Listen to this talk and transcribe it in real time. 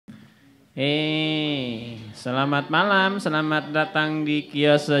Selamat malam, selamat datang di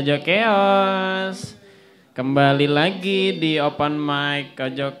Kios OjoKeos. Kembali lagi di Open Mic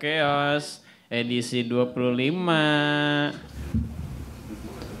OjoKeos edisi 25.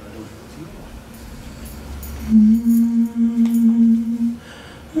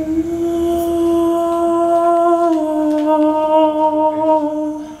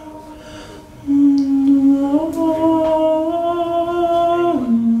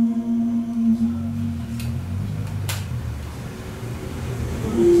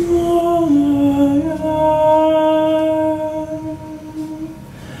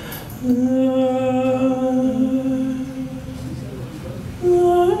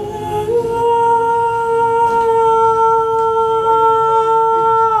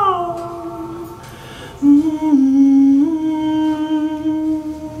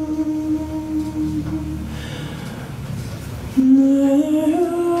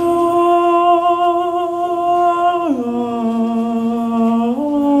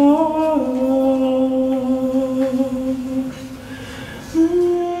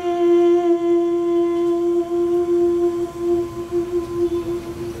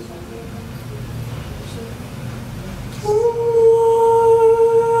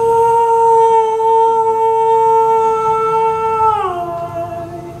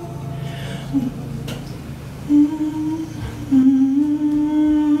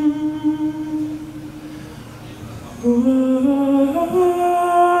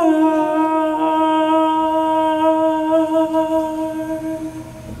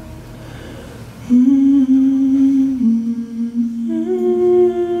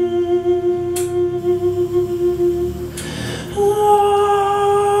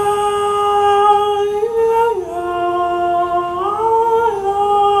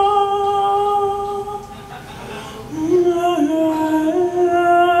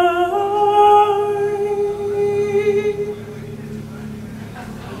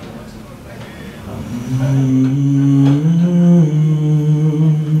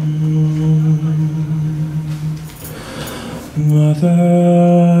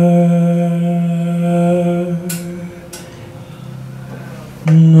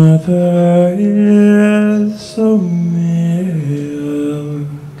 Mother is a milk,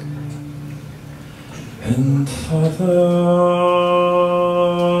 and Father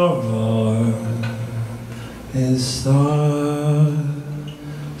is the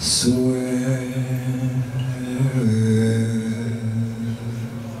sweat.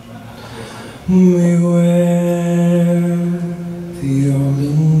 We wear the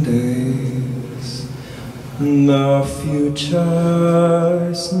olden days, the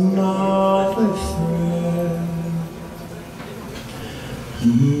future's not a threat.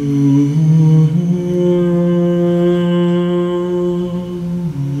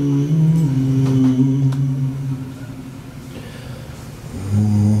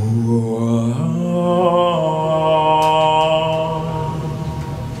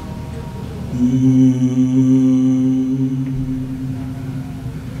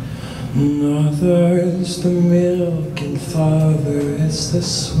 Mother is the milk and Father is the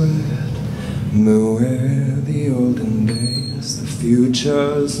sweat. Beware the olden days, the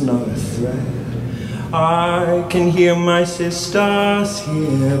future's not a threat. I can hear my sisters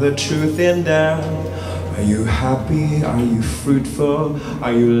hear the truth in them. Are you happy? Are you fruitful?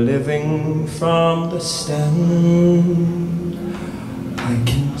 Are you living from the stem? I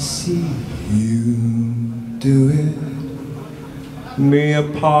can see you do it. Be a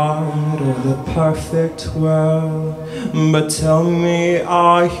part of the perfect world, but tell me,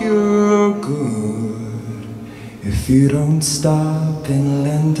 are you good? If you don't stop and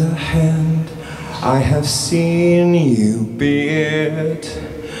lend a hand, I have seen you be it.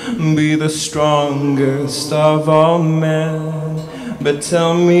 Be the strongest of all men, but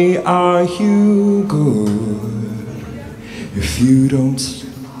tell me, are you good? If you don't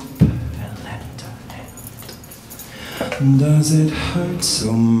stop and lend a hand. Does it hurt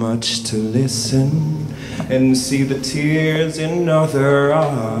so much to listen and see the tears in other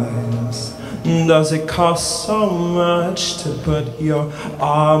eyes? Does it cost so much to put your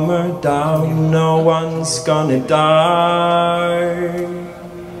armor down? No one's gonna die.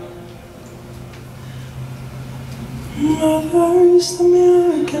 Mother is the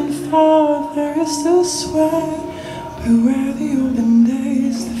milk and Father is the sweat. Beware the olden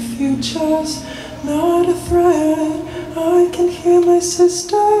days, the future's not a threat. I can hear my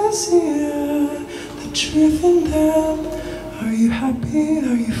sisters hear the truth in them. Are you happy?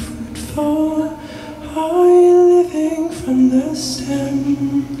 Are you fruitful? Are you living from the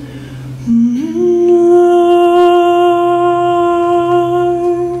stem?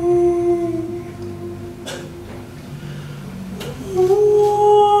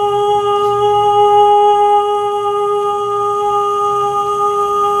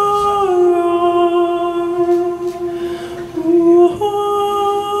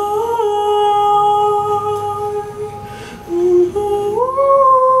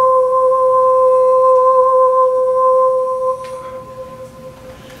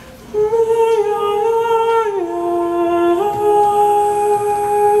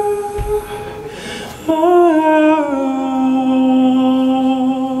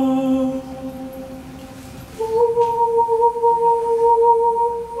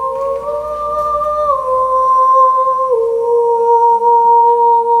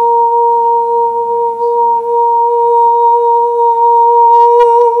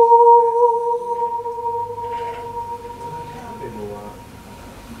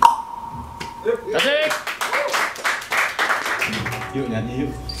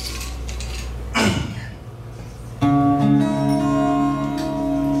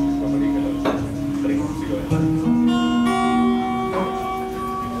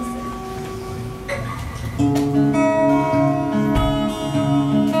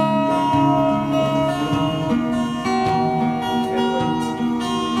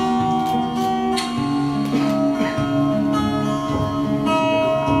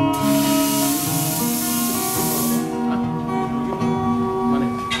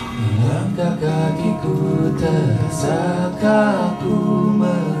 Saat aku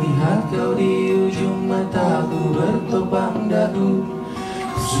melihat kau di ujung mataku bertopang dagu,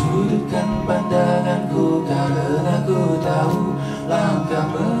 sudutkan pandanganku karena ku tahu langkah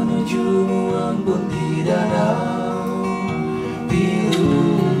menujumu pun di danau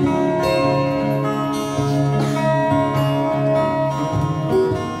biru.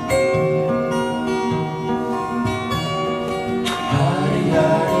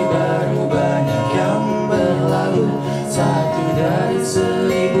 Hari-hari baru banyak yang berlalu, satu dari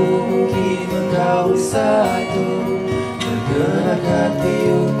 1000 mungkin engkau satu. Bergerak hati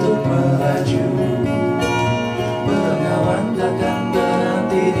untuk melaju, pengawan takkan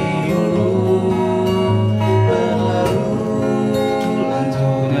berhenti di hulu. Berlalu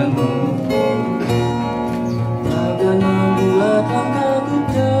lantunanmu akan membuat langkahku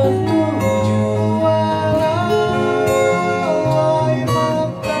tertuju. Walau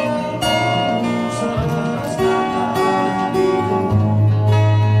matamu sebelas mata hatiku.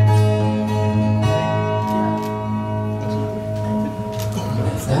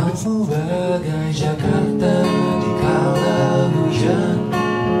 Datangmu bagai Jakarta di kala hujan,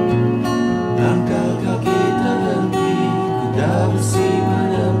 langkah kaki terhenti, kuda besi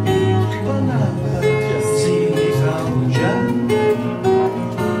menepi. Mengapa sini kau hujan?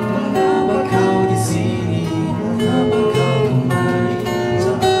 Mengapa kau di sini? Mengapa kau kemari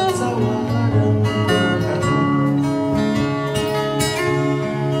saat sawah dan bukan?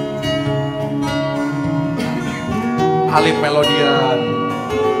 Halim Melodian.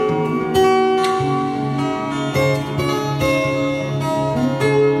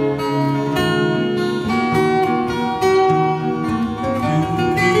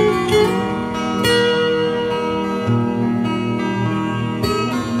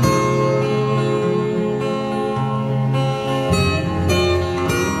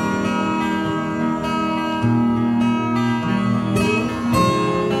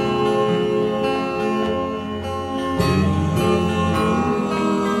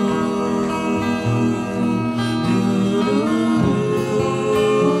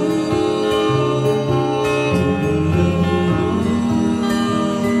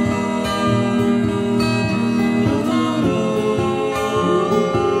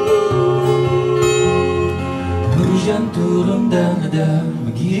 Hujan turun dan ada,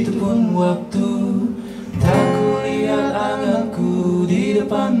 begitupun waktu. Tak kulihat anganku di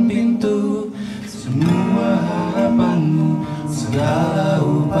depan pintu. Semua harapanmu, segala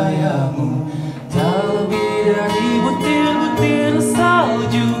upayamu, tak lebih dari butir-butir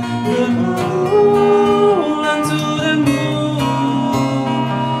salju. Berlalu lantunanmu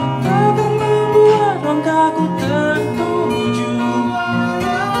takkan membuat langkahku tertuju.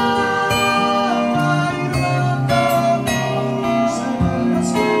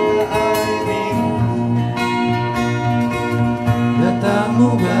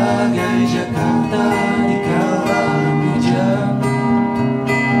 Datangmu bagai Jakarta di kala hujan,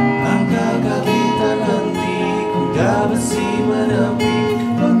 langkah kaki terhenti, ku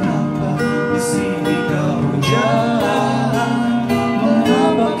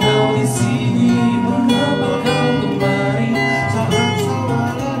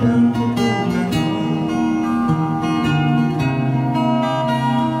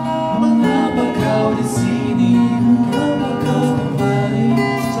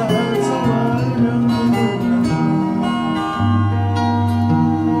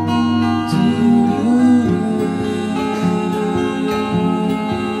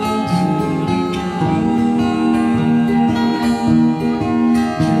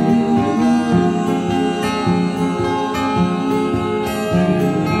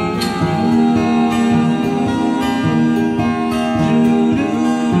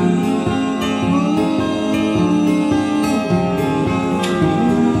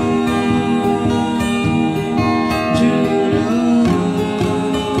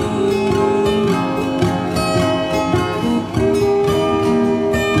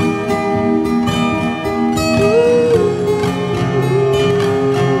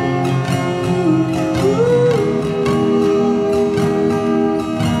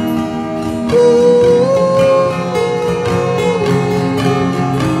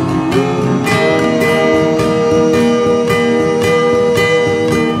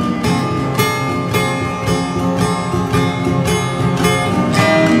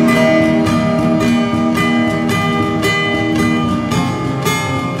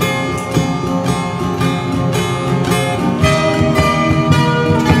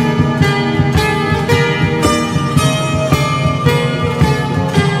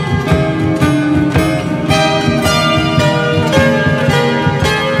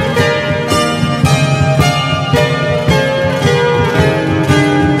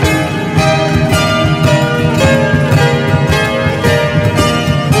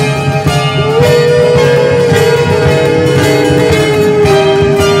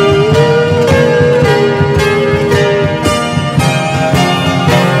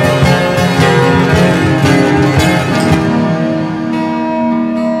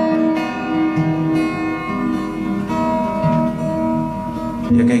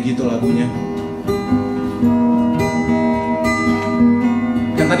kayak gitu lagunya.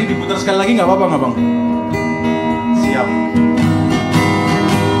 Kan tadi diputar sekali lagi nggak apa-apa nggak bang? Siap.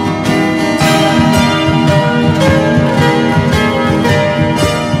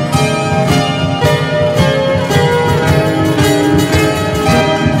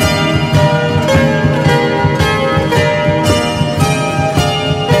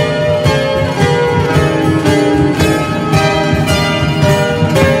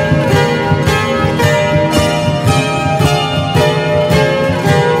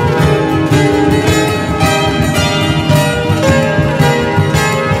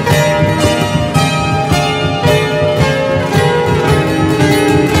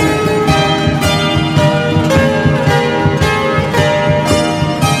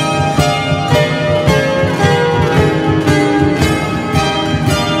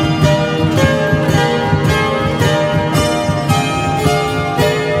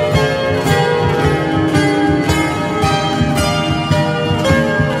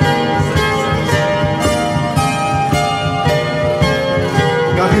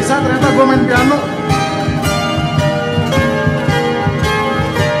 Ternyata gue main piano.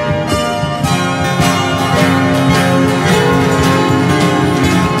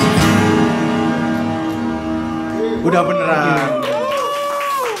 Udah beneran.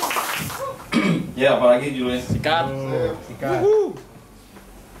 Ya apalagi judulnya? Sikat. Sikat.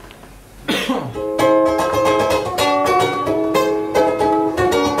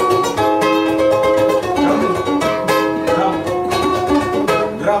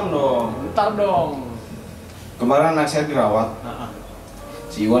 Bentar dong. Kemarin anak saya dirawat.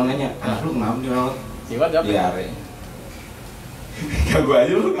 Si Iwan nanya, anak lu kenapa dirawat? Si Iwan jawab? Diare. Gak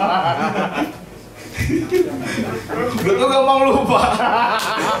aja lu. Gue tuh gampang lupa.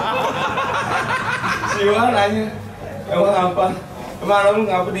 Si Iwan nanya, emang apa? Emang anak lu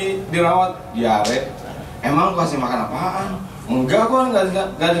ngapa dirawat? Diare. Emang lu kasih makan apaan? Enggak, gua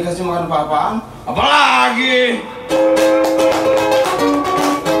nggak dikasih makan apa-apaan. Apalagi?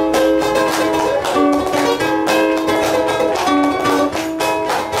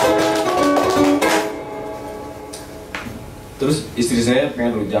 Terus istri saya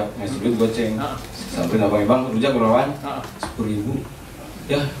pengen rujak, ngasih duit goceng. Sampai abang bang rujak berapaan? 10.000.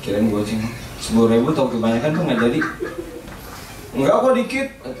 Ya kirain goceng 10.000 tau kebanyakan tuh nggak jadi. Enggak kok dikit.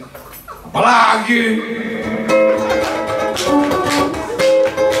 Apalagi?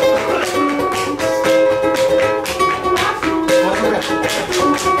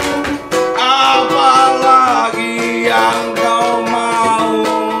 Apalagi yang kau mau?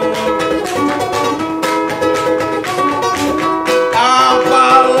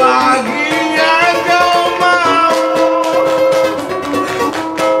 Apalagi yang kau mau?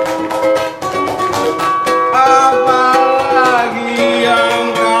 Apalagi yang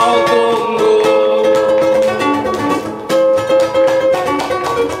kau tunggu?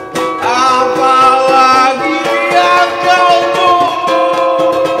 Apalagi yang kau tunggu?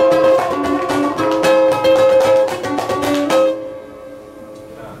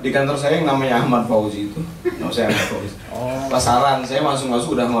 Di kantor saya yang namanya Ahmad Fauzi itu, nama saya Ahmad Fauzi. Pasaran, saya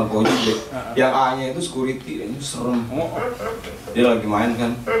masuk udah Ahmad Fauzi deh. Yang A-nya itu security, itu serem. Dia lagi main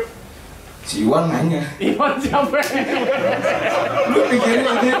kan. Si Iwan nanya. Iwan siapa? Lu pikirin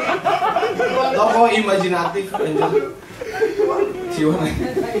ini tokoh imajinatif anjir. Si Iwan nanya.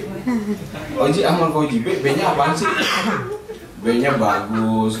 Oji Ahmad Fauzi B-nya apaan sih? B-nya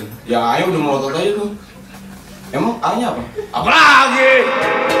bagus. Yang A-nya udah melotot aja tuh. Emang A-nya apa? Apalagi?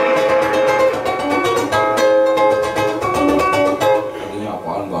 A-nya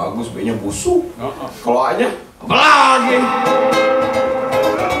apaan bagus, B-nya busuk. Kalau A-nya apalagi?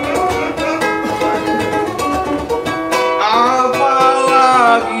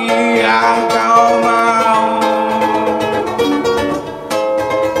 Apalagi yang kau mau?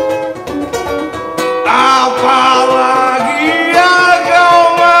 Apalagi yang kau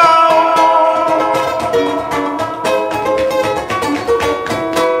mau?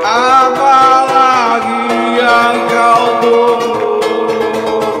 Apalagi yang kau tunggu?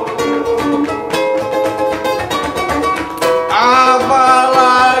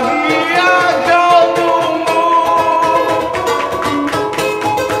 Apalagi yang kau tunggu?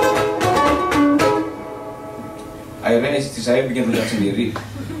 Akhirnya istri saya bikin rujak sendiri.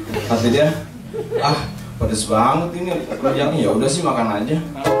 Kata dia, pedes banget ini rujaknya. Ya udah sih makan aja.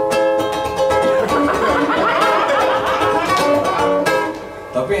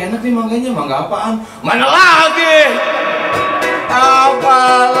 Tapi enak nih mangganya, mangga apaan? Mana lagi?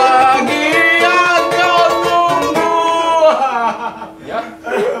 Apalagi yang kau tunggu? Ya,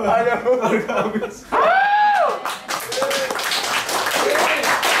 ada harga habis.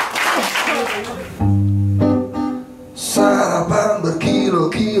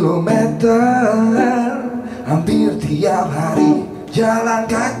 kilometer, hampir tiap hari jalan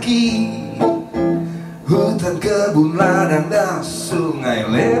kaki. Hutan, kebun, ladang, dan sungai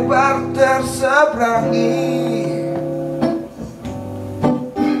lebar terseberangi.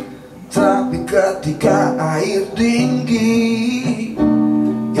 Tapi ketika air tinggi,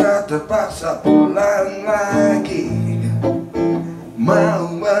 ya terpaksa pulang lagi. Mau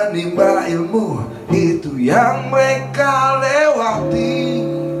menimba ilmu, itu yang mereka lewati.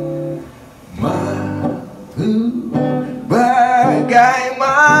 Mau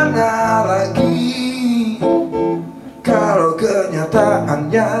bagaimana lagi kalau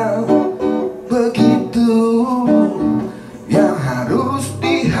kenyataannya begitu, yang harus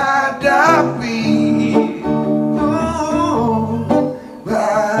dihadapi.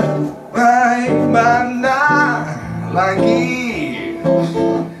 Bagaimana lagi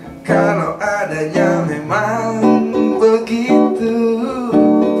kalau adanya memang begitu,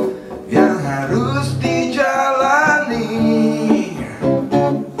 yang harus dijalani.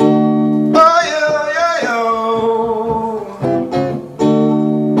 Oh yo yo yo.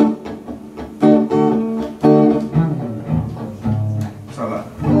 Salah.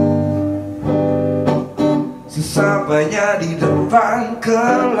 Sesampainya di depan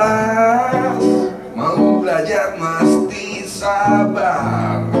kelas, mau belajar mesti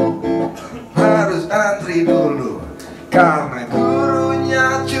sabar. Harus antri dulu karena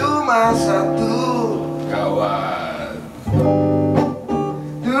gurunya cuma satu. Kawan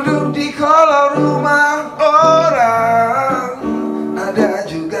duduk di kolong rumah orang, ada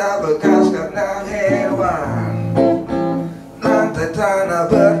juga bekas kandang hewan. Lantai tanah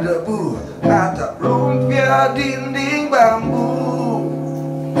berdebu, atap lumpia, dinding bambu.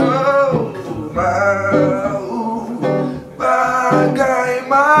 Oh, mau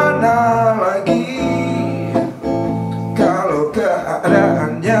bagaimana lagi kalau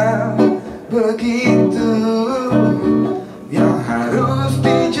keadaannya begitu, yang harus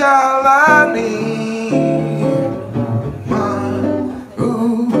dijalani.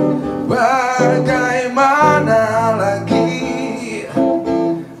 Mau bagaimana lagi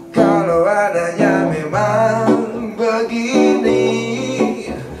kalau adanya memang begini,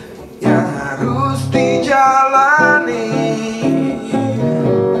 yang harus dijalani.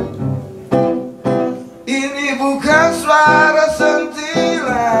 Ini bukan suara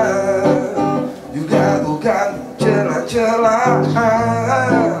sentilan, juga bukan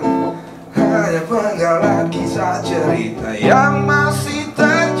celah-celahan, hanya penggalan kisah cerita yang masih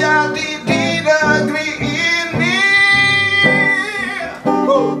terjadi di negeri ini.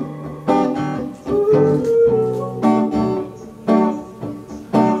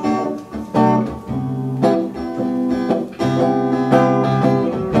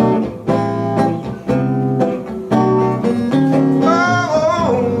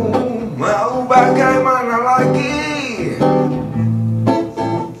 Mau bagaimana lagi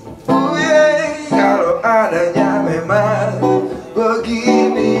kalau adanya memang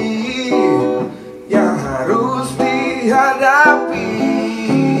begini, yang harus dihadapi.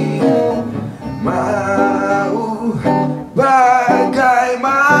 Mau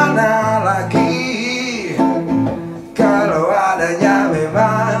bagaimana lagi kalau adanya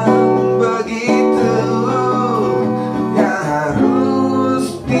memang begitu, yang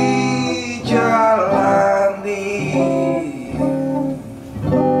harus dijalani.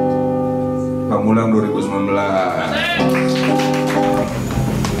 Pamulang 2019.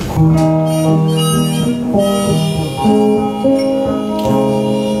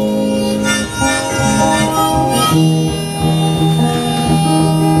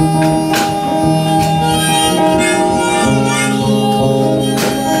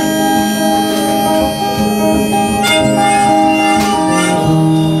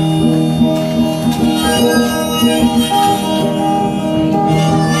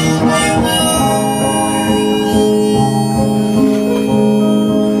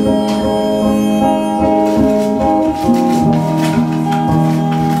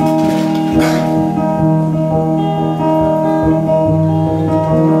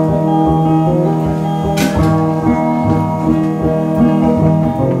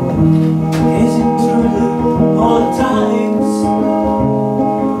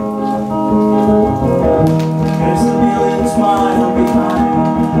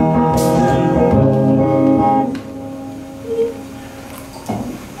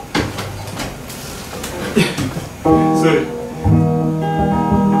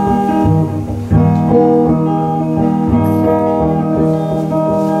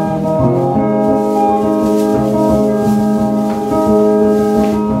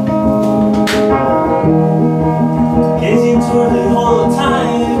 Gazing toward the whole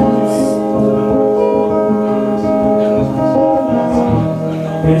times,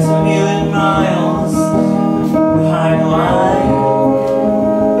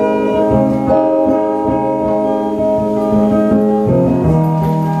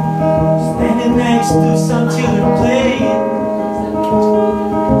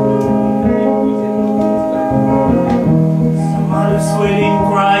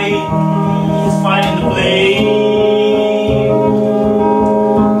 trying to find the blame.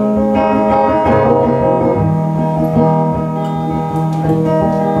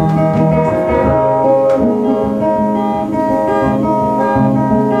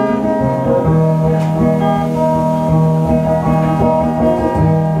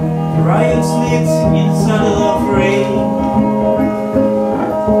 Riots lit inside a love rain.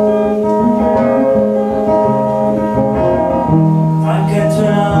 Time can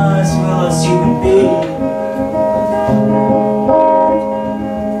turn as well as human being.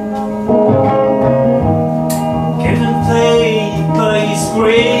 Getting played by his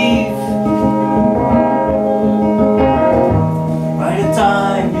grave. By the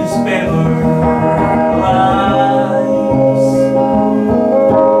time you spend our lives.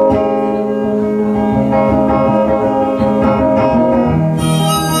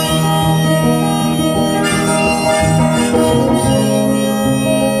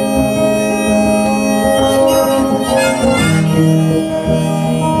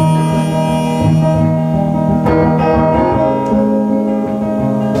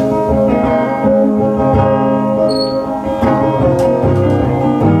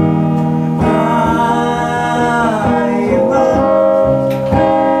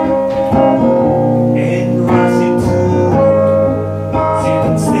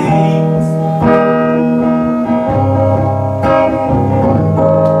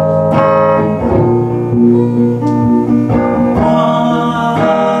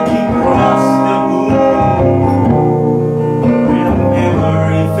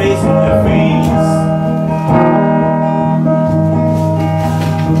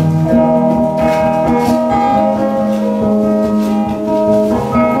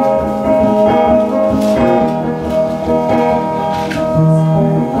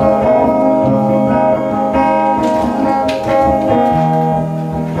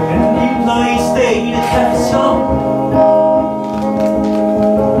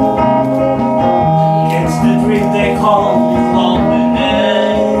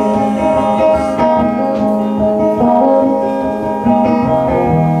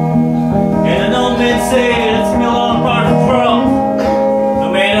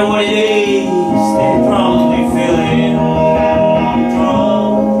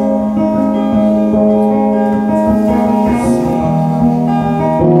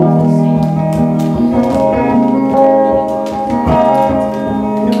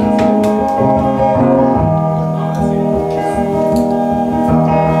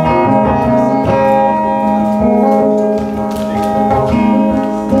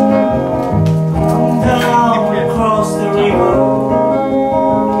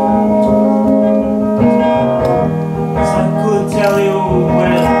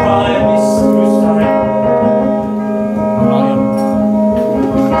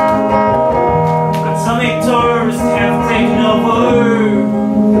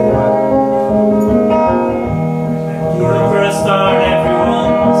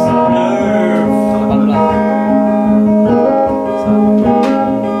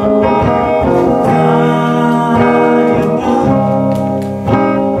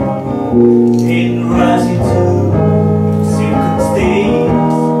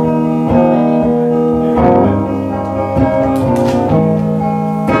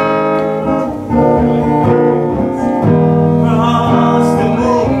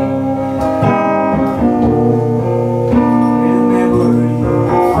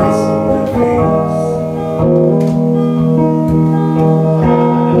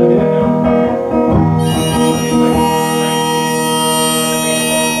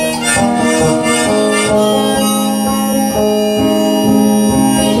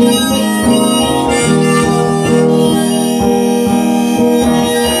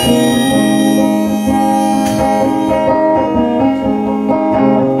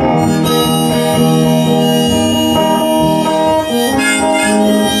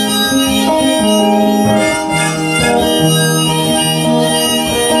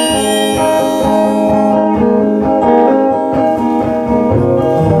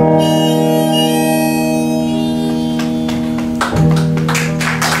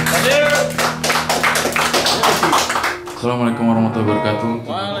 Assalamualaikum warahmatullahi wabarakatuh.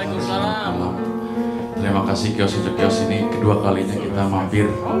 Waalaikumsalam. Terima kasih OpenMicOjoKeos ini kedua kalinya kita mampir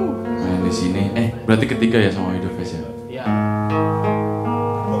main di sini. Berarti ketiga ya sama Hidup Face ya? Iya.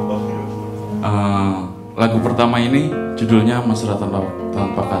 Lagu pertama ini judulnya Mesra Tanpa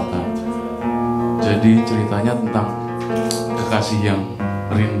Kata. Jadi ceritanya tentang kekasih yang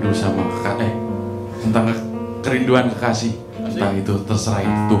rindu sama tentang kerinduan kekasih. Entah itu terserah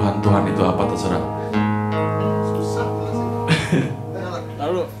Tuhan itu apa terserah.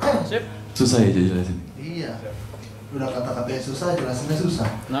 Lalu, sip. Susah ya jelasin. Iya. Udah kata-katanya susah, jelasinnya susah.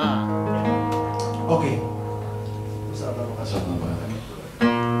 Nah. Oke. Susah apa kasih? Susah banget.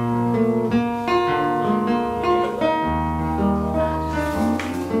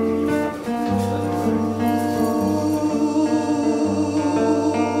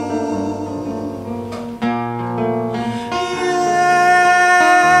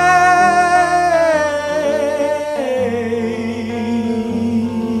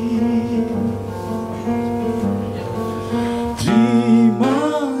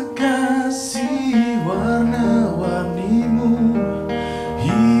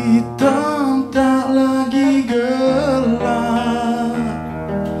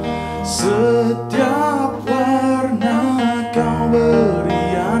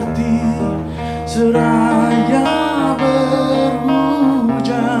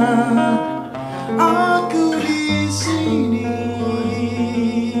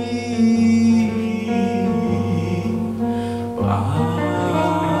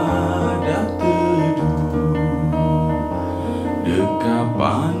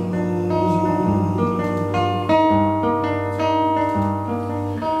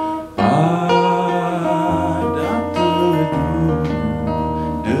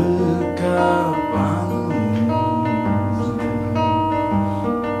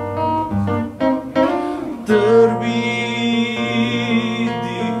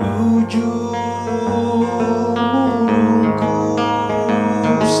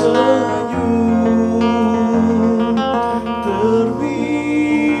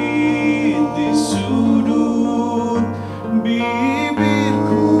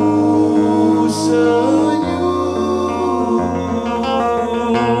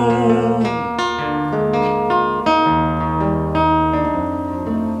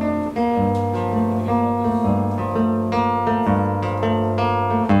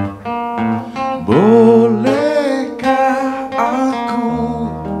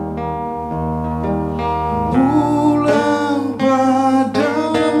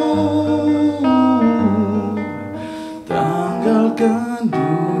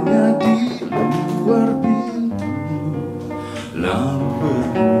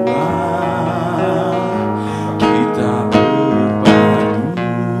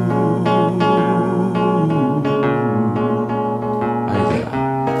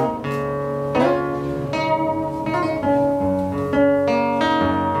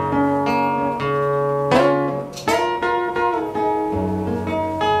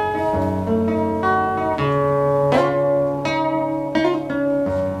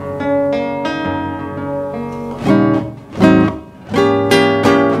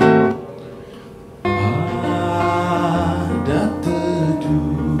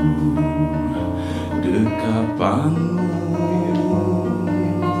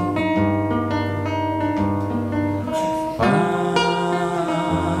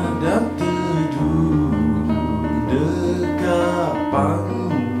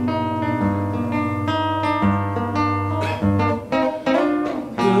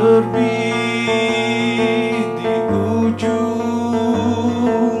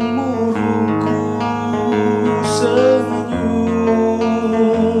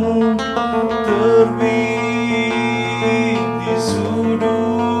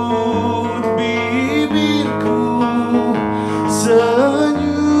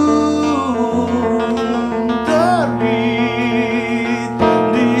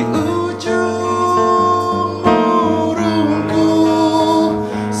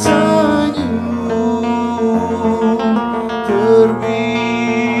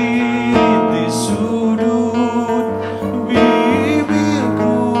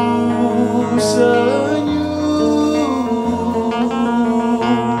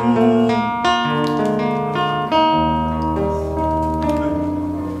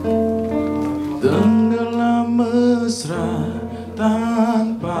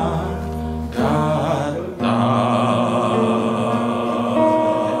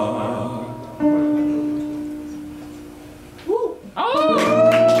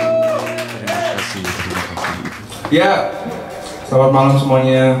 Ya, selamat malam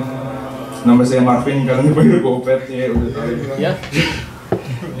semuanya. Nama saya Marvin, kalian dipanggil Gopet ya, udah tahu. Ya.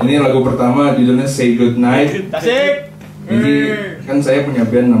 Ini lagu pertama judulnya Say Good Night. Tasik. Jadi kan saya punya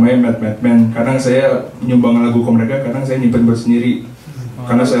band namanya Mad Man. Kadang saya nyumbang lagu ke mereka, kadang saya nyimpen buat sendiri.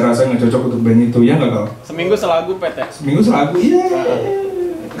 Karena saya rasa nggak cocok untuk band itu, ya nggak kal? Seminggu selagu pet ya? Seminggu selagu, iya.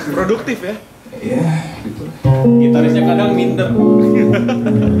 Produktif ya? Iya, gitu. Gitarisnya kadang minder.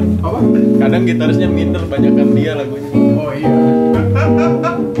 Apa? Kadang gitarisnya minder, banyakan dia lagunya. Oh iya.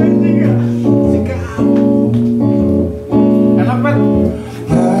 Enak pet?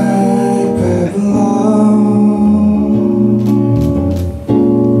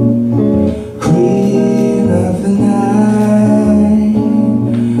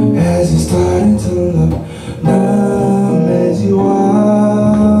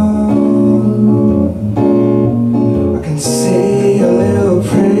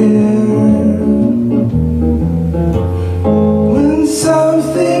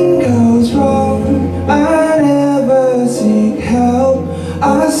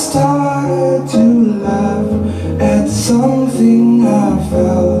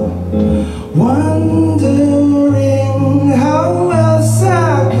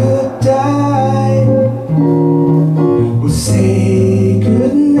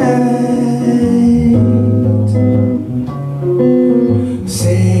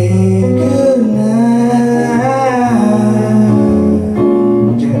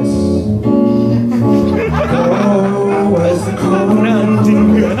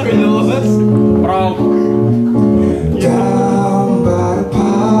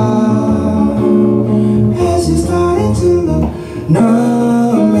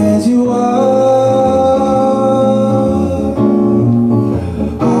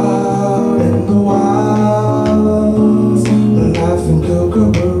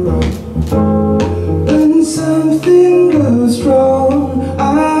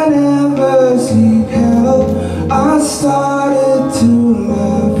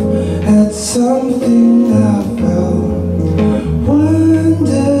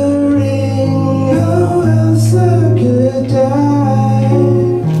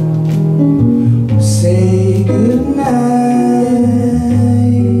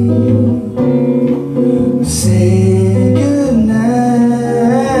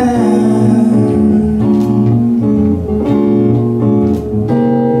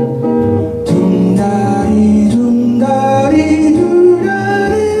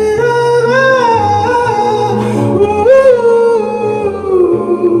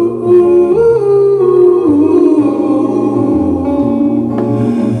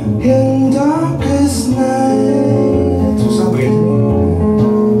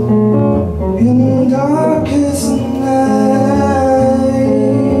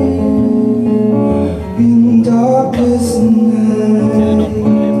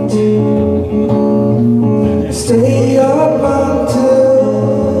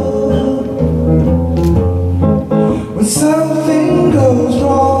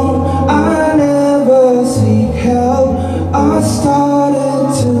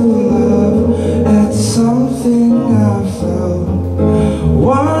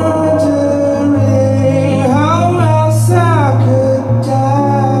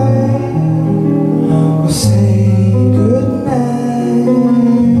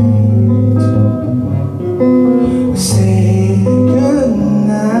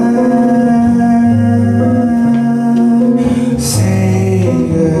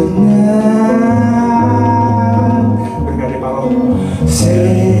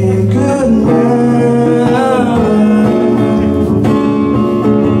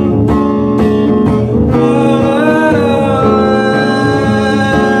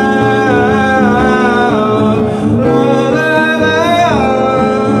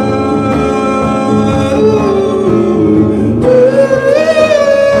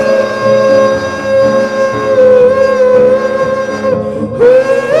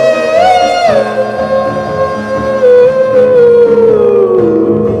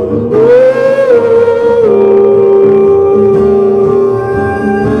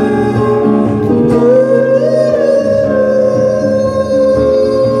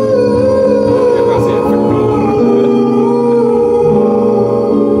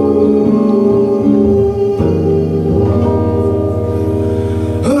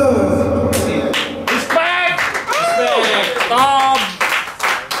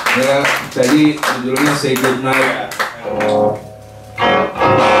 Tadi judulnya Say Goodnight.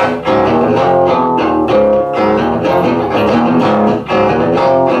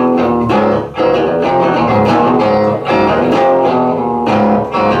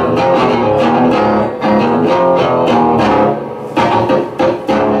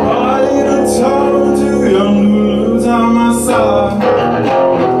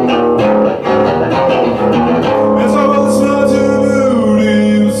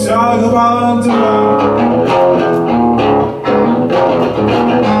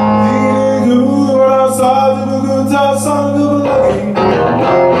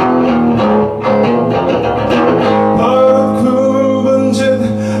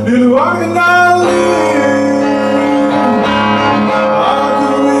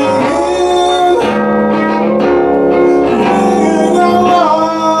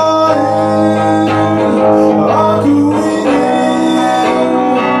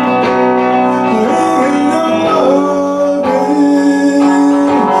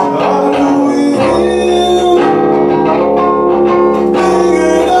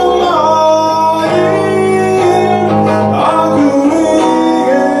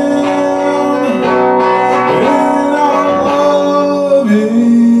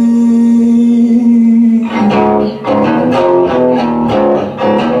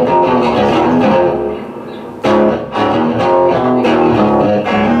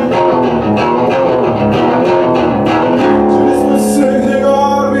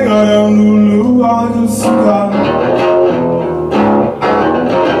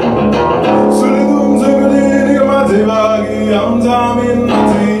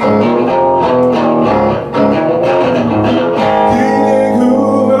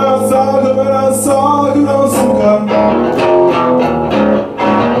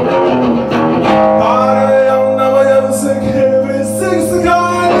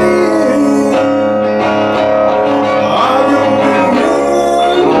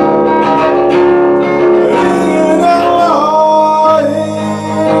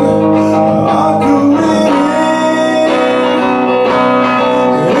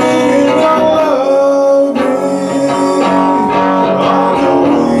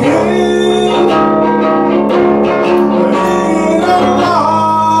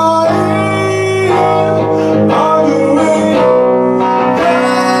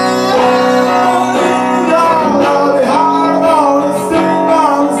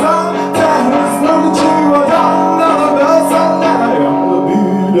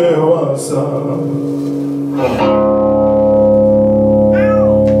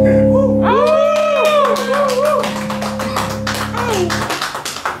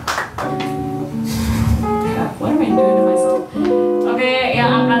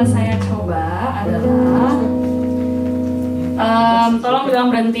 Tolong bilang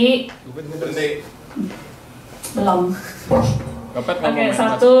berhenti. Berhenti. Belum. Kopet Oke,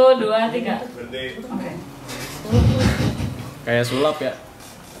 ngomong. 1, 2, 3. Berhenti. Oke. Kayak sulap ya.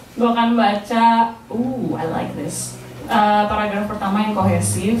 Gue akan baca. I like this. Paragraf pertama yang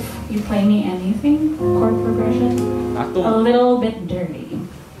kohesif. You play me anything. Chord progression. Atum. A little bit dirty.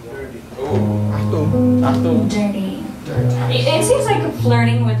 Atum. Dirty. It seems like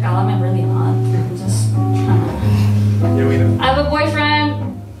flirting with Kalam and really not. Just. Yeah, we know. I have a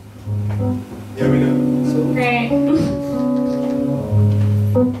boyfriend. Yeah, we know. Great.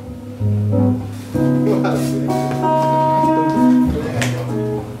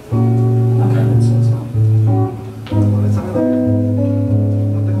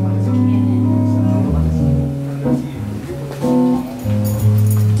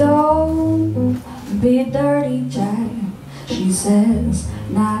 Don't be dirty, Jack, she says,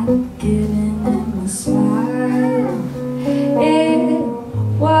 not giving him a smile. It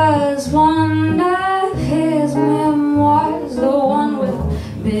was one of his memoirs, the one with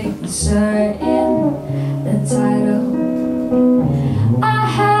Big Sur in the title. I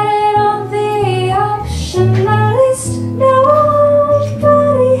had it on the optional list,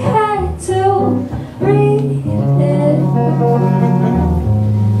 nobody had to read it.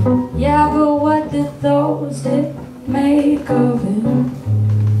 Yeah, but what did those did make of it?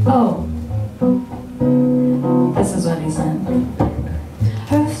 Oh, this is what he said.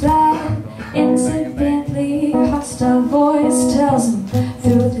 Her flat, incipiently hostile voice tells him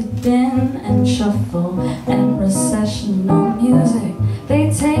through the din and shuffle and recessional music.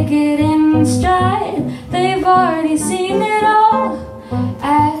 They take it in stride, they've already seen it all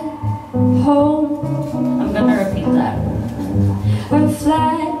at home. I'm gonna repeat that. Her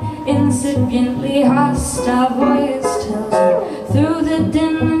flat, incipiently hostile voice tells him through the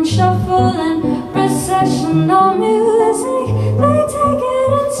din and shuffle and recessional music. They take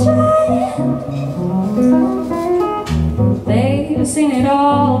it in stride. They've seen it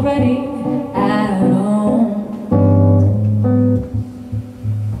already at home.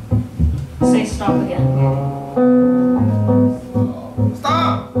 Say stop again.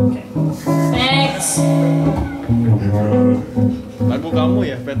 Stop! Okay. Thanks. Lagu kamu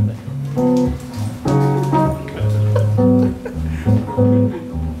ya, Pet?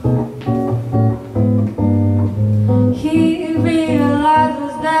 He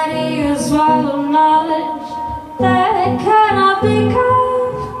realizes that he has swallowed knowledge that cannot be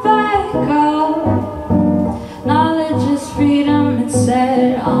carved back up. Knowledge is freedom, it's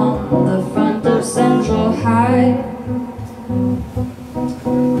said on the front of Central High.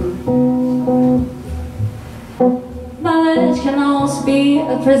 Knowledge can also be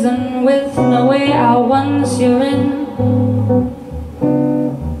a prison with no way out once you're in.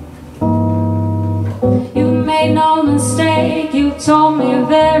 You made no mistake, you told me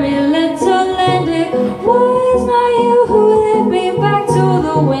very little, and it was not you who led me back to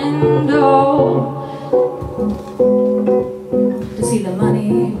the window to see the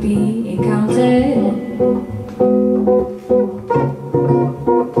money be counted.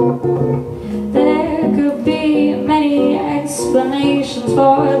 There could be many explanations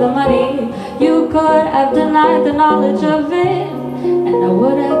for the money. You could have denied the knowledge of it, and I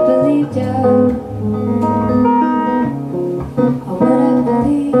would have believed you. I would have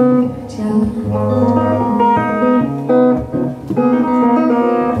believed you.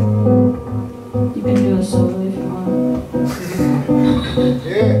 You can do a solo if you want.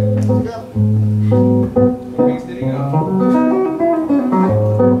 Yeah, siap. Thanks, diri nga.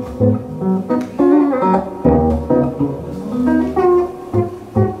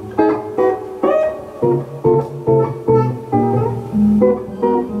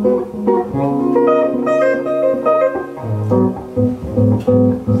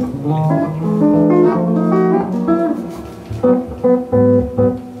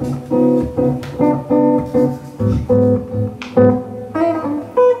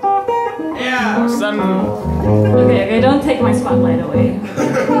 Okay, don't take my spotlight away.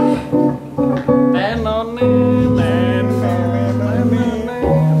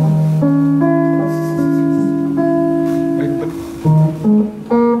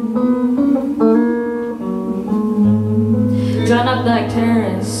 Join up like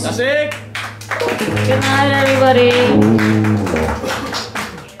terrorists. Asik! Good night, everybody.